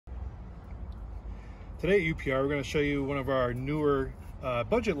Today at UPR, we're going to show you one of our newer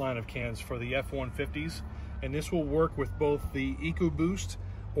budget line of cans for the F150s, and this will work with both the EcoBoost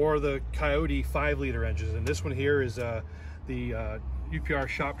or the Coyote 5-liter engines. And this one here is the UPR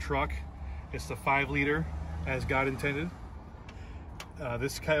shop truck. It's the 5-liter as God intended.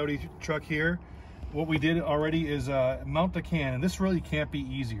 This Coyote truck here, what we did already is mount the can, and this really can't be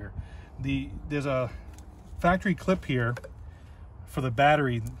easier. There's a factory clip here for the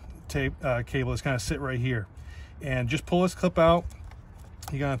battery cable that's kind of sit right here, and just pull this clip out.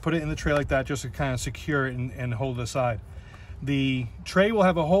 You're gonna put it in the tray like that just to kind of secure it and hold it aside. The tray will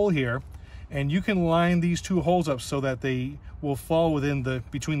have a hole here, and you can line these two holes up so that they will fall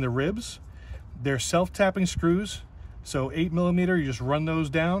between the ribs. They're self-tapping screws, so 8mm, you just run those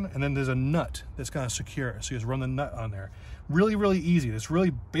down, and then there's a nut that's gonna secure it, so you just run the nut on there. Really easy. It's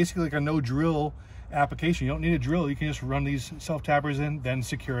really basically like a no drill application. You don't need a drill. You can just run these self-tappers in, then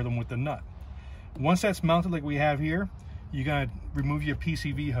secure them with the nut. Once that's mounted like we have here, you're gonna remove your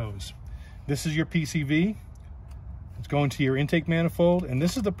PCV hose. This is your PCV. It's going to your intake manifold, and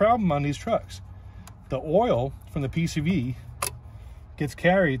this is the problem on these trucks. The oil from the PCV gets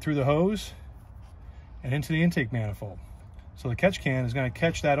carried through the hose and into the intake manifold. So the catch can is gonna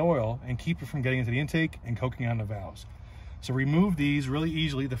catch that oil and keep it from getting into the intake and coking on the valves. So remove these really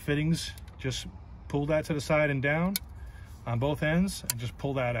easily. The fittings, just pull that to the side and down on both ends and just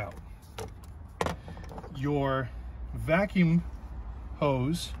pull that out. Your vacuum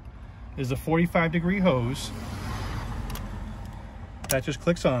hose is a 45-degree hose that just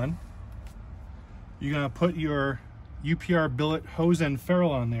clicks on. You're gonna put your UPR billet hose end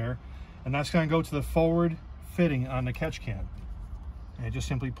ferrule on there, and that's gonna go to the forward fitting on the catch can, and it just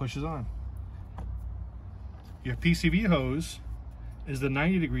simply pushes on. Your PCV hose is the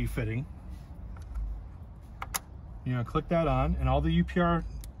 90-degree fitting. You're gonna click that on, and all the UPR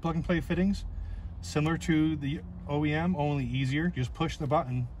plug and play fittings, similar to the OEM, only easier. Just push the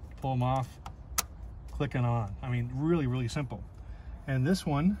button, pull them off, click it on. I mean, really simple. And this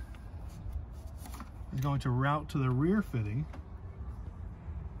one is going to route to the rear fitting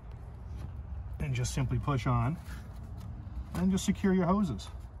and just simply push on and just secure your hoses.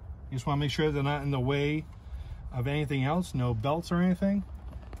 You just want to make sure they're not in the way of anything else, no belts or anything,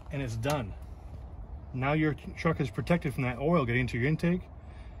 and it's done. Now your truck is protected from that oil getting into your intake.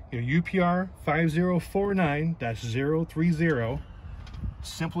 Your UPR 5049-030,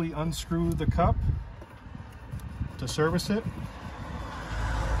 simply unscrew the cup to service it.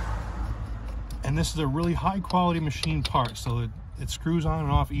 And this is a really high quality machine part, so it screws on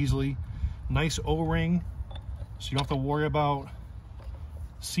and off easily. Nice O-ring, so you don't have to worry about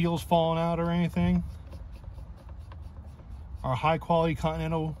seals falling out or anything. Our high quality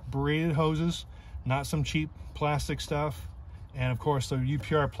Continental braided hoses, not some cheap plastic stuff. And of course the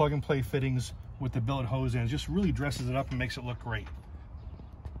UPR plug and play fittings with the billet hose ends just really dresses it up and makes it look great.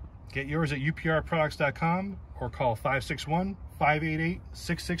 Get yours at uprproducts.com or call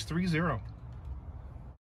 561-588-6630.